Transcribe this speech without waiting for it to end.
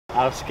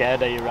How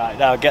scared are you right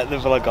now? Get the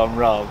vlog on,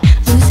 Rob.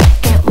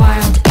 Get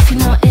wild if you're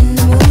not in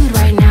the mood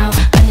right now,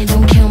 and you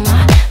don't kill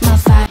my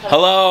vibe.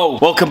 Hello,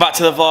 welcome back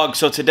to the vlog.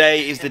 So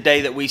today is the day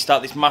that we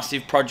start this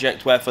massive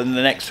project where for the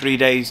next 3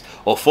 days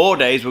or 4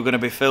 days we're going to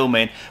be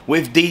filming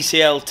with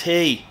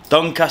DCLT,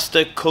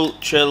 Doncaster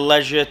Culture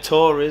Leisure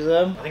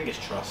Tourism. I think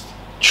it's Trust.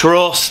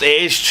 Trust,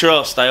 it is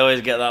Trust, I always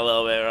get that a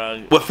little bit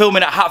wrong. We're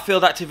filming at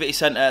Hatfield Activity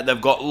Centre,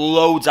 they've got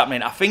loads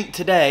happening. I think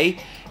today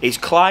is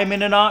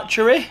climbing and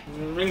archery.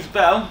 Rings a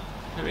bell,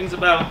 it rings a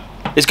bell.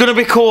 It's gonna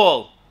be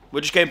cool,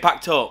 we're just getting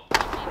packed up.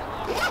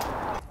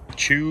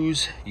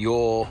 Choose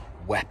your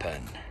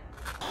weapon.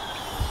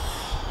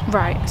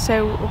 Right,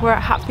 so we're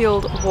at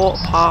Hatfield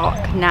Water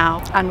Park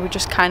now and we're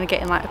just kind of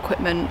getting like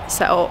equipment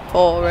set up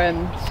for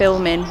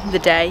filming the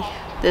day.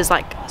 There's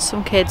like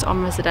some kids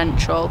on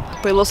residential,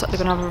 but it looks like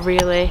they're gonna have a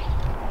really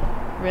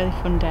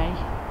fun day.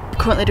 We're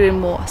currently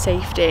doing water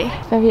safety.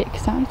 Very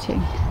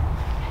exciting.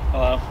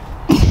 Hello.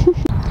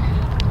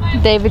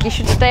 David, you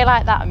should stay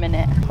like that a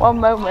minute. One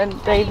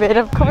moment, David,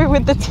 I'm coming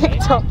with the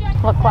TikTok.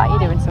 Look like you're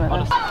doing something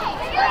else.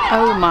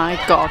 Oh my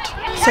God.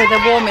 So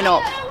they're warming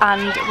up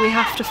and we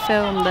have to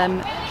film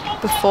them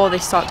before they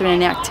start doing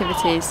any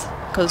activities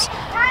because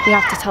we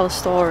have to tell a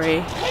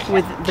story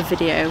with the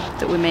video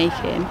that we're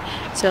making.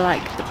 So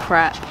like the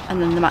prep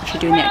and then them actually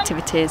doing the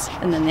activities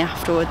and then the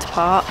afterwards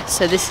part.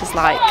 So this is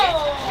like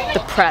the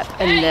prep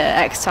and the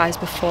exercise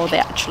before they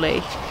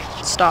actually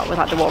start with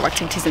like the water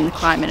activities and the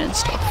climbing and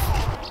stuff.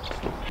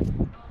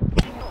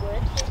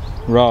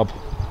 Rob,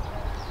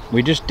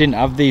 we just didn't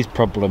have these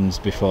problems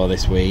before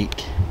this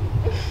week.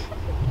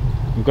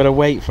 We've got to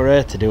wait for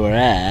her to do her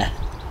hair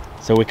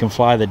so we can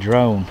fly the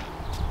drone.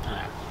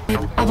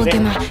 I will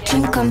get my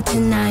drink on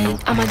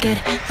tonight. I'ma get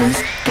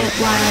loose, get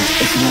wild.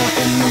 If you're not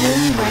in the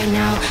mood right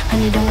now,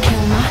 honey, don't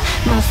kill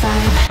my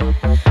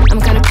vibe. I'm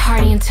gonna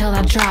party until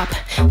I drop.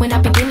 When I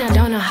begin, I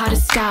don't know how to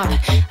stop.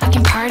 I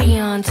can party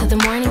on till the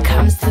morning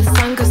comes, till the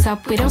sun goes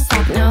up. We don't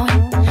stop, no.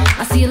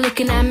 I see you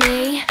looking at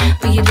me,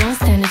 but you don't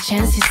stand a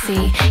chance. You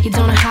see, you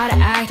don't know how to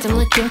act. I'm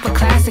looking for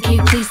class. Can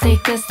you please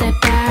take a step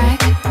back?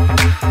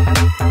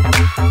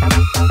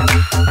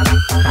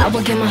 I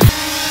will get my.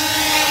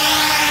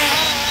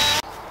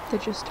 They're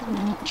just doing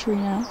archery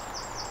now.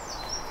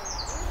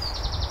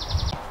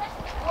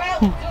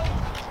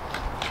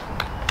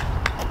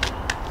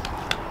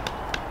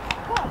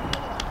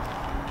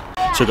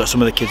 So we've got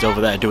some of the kids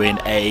over there doing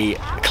a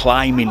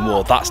climbing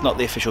wall. That's not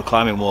the official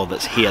climbing wall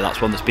that's here,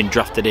 that's one that's been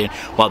drafted in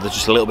while there's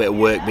just a little bit of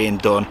work being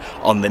done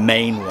on the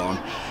main one.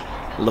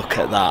 Look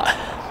at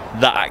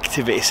that. That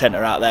activity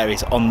centre out there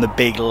is on the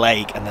big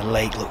lake and the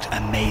lake looks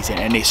amazing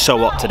and it's so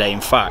hot today. In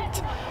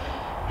fact,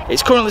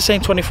 it's currently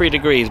saying 23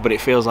 degrees, but it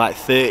feels like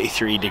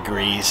 33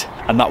 degrees,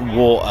 and that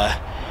water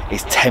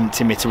is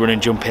tempting me to run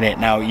and jump in it.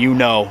 Now, you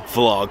know,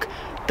 vlog,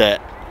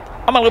 that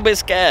I'm a little bit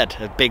scared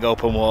of big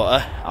open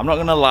water. I'm not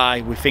gonna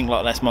lie, we think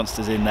Loch Ness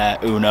Monster's in there,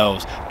 who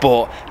knows?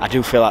 But I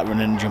do feel like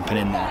running and jumping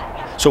in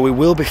there. So we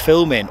will be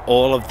filming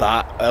all of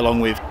that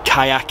along with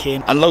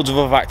kayaking and loads of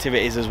other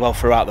activities as well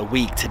throughout the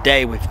week.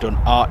 Today we've done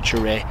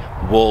archery,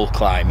 wall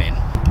climbing.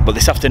 But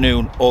this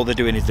afternoon, all they're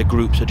doing is the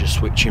groups are just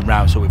switching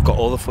around. So we've got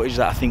all the footage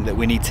that I think that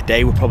we need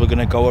today. We're probably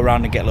gonna go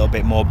around and get a little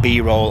bit more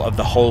B-roll of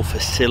the whole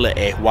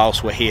facility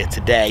whilst we're here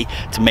today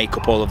to make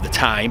up all of the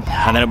time.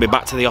 And then I'll be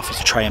back to the office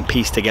to try and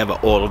piece together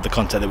all of the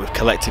content that we've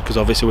collected, because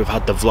obviously we've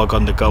had the vlog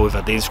on the go, we've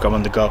had the Instagram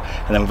on the go,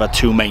 and then we've had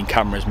two main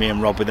cameras, me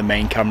and Rob with the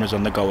main cameras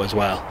on the go as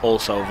well.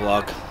 Also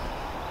vlog.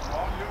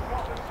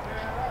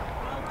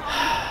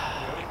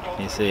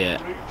 You see it?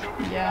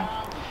 Yeah.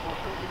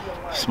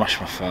 Smash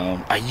my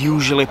phone. I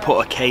usually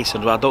put a case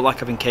on. I don't like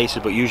having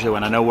cases, but usually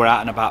when I know we're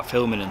out and about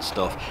filming and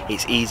stuff,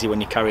 it's easy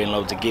when you're carrying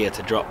loads of gear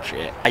to drop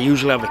shit. I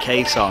usually have a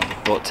case on,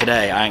 but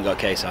today I ain't got a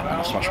case on and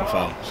I've smashed my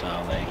phone, so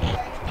there you go.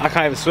 I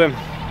can't even swim,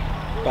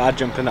 but I'd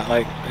jump in that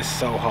lake. It's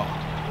so hot.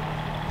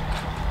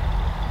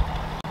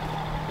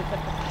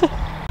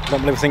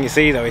 Don't believe the thing you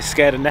see though, he's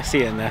scared of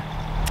Nessie in there.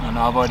 I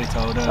know, I've already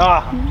told her.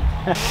 Ah.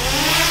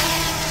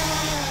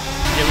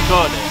 You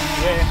recording?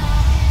 Yeah.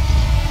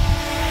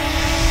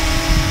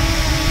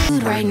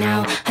 Right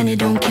now, honey,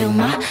 don't kill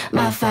my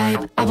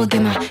vibe. I will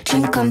get my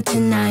drink on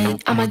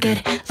tonight. I'ma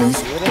get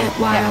loose, get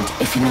wild.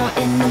 If you're not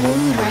in the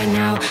mood right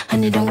now,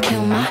 honey, don't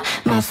kill my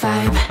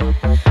vibe.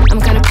 I'm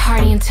gonna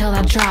party until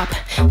I drop.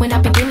 When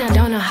I begin, I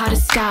don't know how to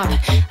stop.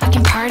 I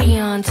can party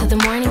on till the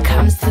morning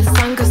comes, till the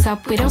sun goes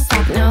up. We don't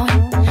stop, no.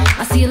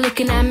 I see you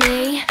looking at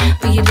me,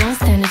 but you don't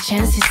stand a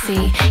chance. You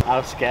see.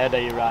 How scared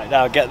are you right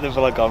now? Get the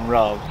vlog on,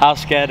 Rob. How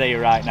scared are you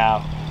right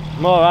now?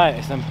 I'm alright,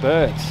 it's them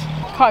birds.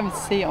 I can't even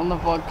see it on the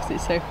vlog because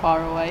it's so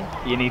far away.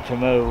 You need to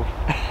move.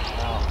 I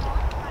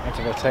have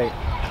to rotate.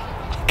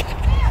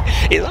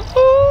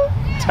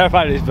 It's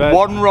Terrified of these birds.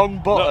 one wrong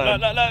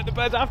button. No, the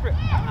bird's after it.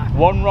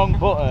 One wrong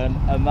button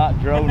and that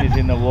drone is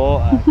in the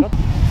water.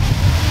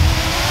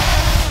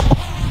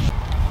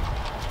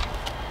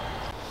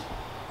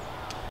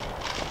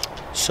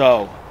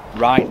 So,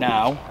 right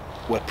now,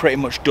 we're pretty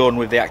much done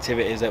with the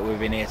activities that we've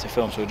been here to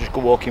film, so we'll just go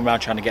walking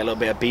around trying to get a little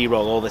bit of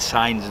B-roll, all the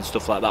signs and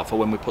stuff like that for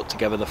when we put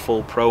together the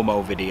full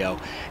promo video.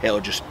 It'll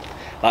just,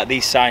 like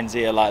these signs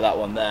here, like that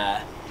one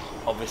there,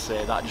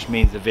 obviously that just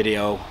means the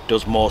video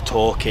does more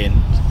talking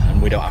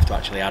and we don't have to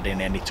actually add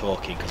in any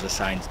talking because the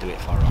signs do it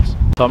for us.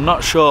 So I'm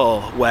not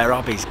sure where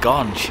Abby's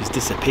gone, she's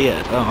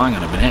disappeared. Oh, hang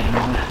on a minute.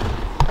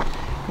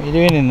 What are you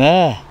doing in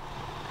there?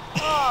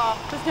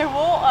 Oh, there's no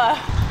water.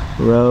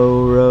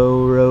 Row,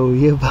 row, row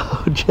your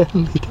boat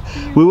gently.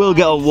 We will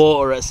get on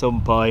water at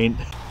some point.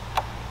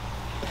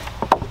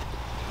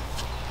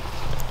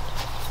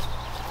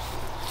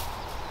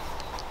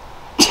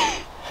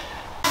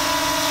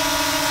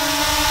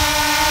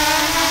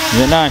 Is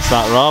it nice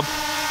that, Rob?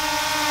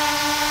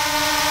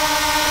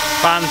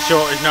 Fan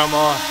shortage no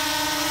more.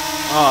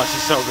 Oh, this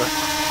is so good.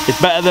 It's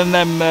better than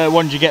them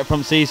ones you get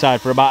from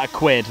Seaside for about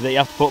 £1 that you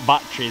have to put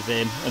batteries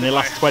in and they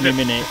last 20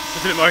 minutes.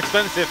 It's a bit more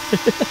expensive.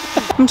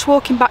 I'm just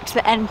walking back to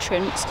the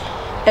entrance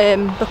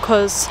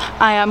because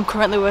I am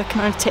currently working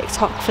on a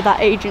TikTok for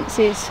that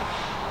agency's,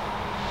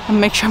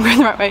 and make sure I'm going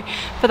the right way,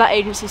 for that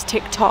agency's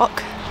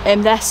TikTok.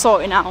 They're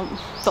sorting out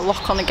the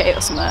lock on the gate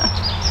or something,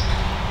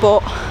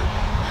 but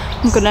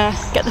I'm gonna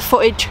get the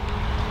footage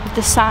of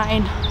the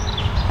sign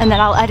and then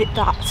I'll edit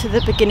that to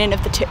the beginning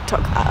of the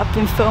TikTok that I've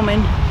been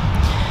filming.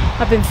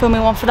 I've been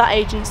filming one for that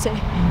agency,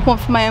 one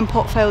for my own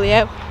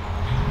portfolio.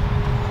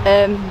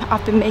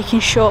 I've been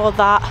making sure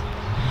that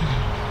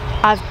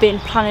I've been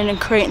planning and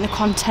creating the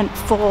content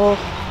for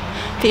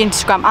the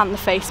Instagram and the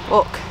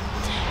Facebook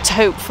to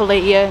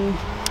hopefully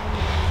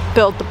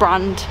build the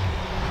brand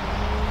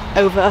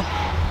over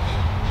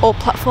all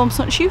platforms,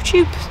 not just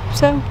YouTube.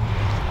 So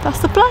that's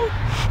the plan.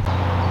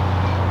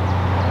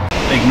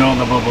 Ignore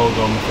the bubble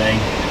gum thing.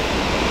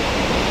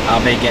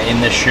 I'll be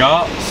getting the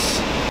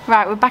shots.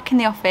 Right, we're back in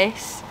the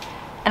office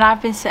and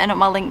I've been setting up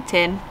my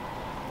LinkedIn.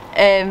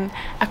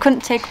 I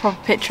couldn't take a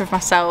proper picture of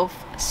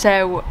myself,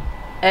 so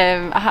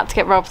I had to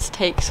get Rob to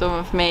take some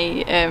of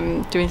me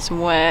doing some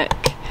work.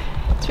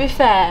 To be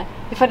fair,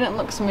 if I didn't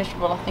look so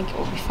miserable, I think it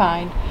would be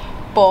fine.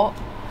 But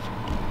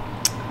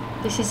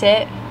this is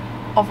it.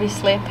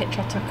 Obviously a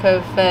picture I took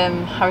of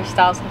Harry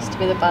Styles has to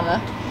be the banner.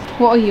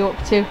 What are you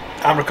up to?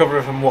 I'm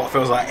recovering from what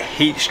feels like a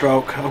heat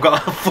stroke. I've got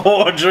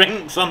 4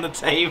 drinks on the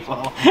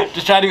table.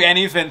 Just trying to do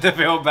anything to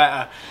feel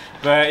better.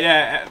 But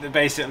yeah,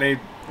 basically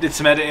did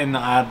some editing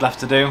that I had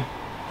left to do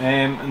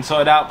and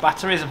sorted out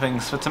batteries and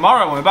things for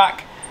tomorrow when we're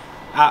back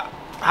at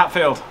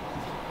Hatfield.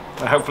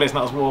 But hopefully it's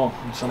not as warm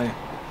and sunny.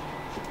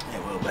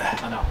 It will be.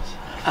 I know.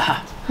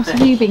 What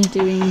have you been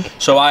doing?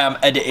 So I am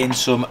editing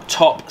some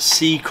top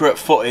secret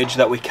footage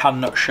that we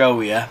cannot show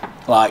you.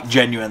 Like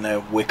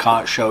genuinely, we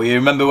can't show you.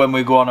 Remember when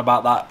we go on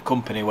about that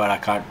company where I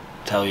can't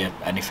tell you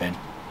anything?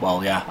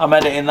 Well, yeah, I'm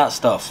editing that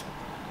stuff.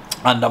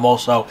 And I'm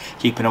also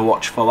keeping a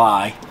watchful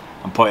eye.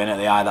 I'm pointing at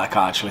the eye that I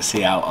can't actually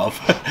see out of.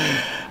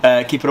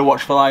 Keeping a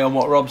watchful eye on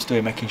what Rob's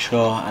doing, making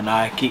sure. And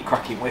I keep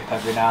cracking whip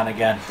every now and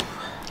again.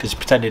 Because he's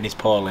pretending he's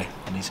poorly,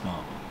 and he's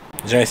not.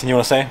 Is there anything you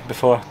want to say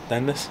before I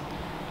end this?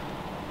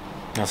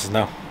 No, says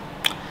no.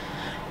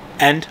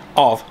 End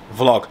of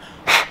vlog.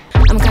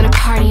 I'm gonna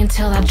party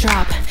until I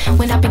drop.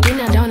 When I begin,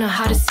 I don't know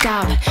how to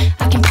stop.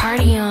 I can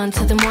party on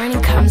till the morning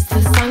comes,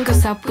 till the sun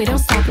goes up. We don't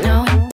stop, no.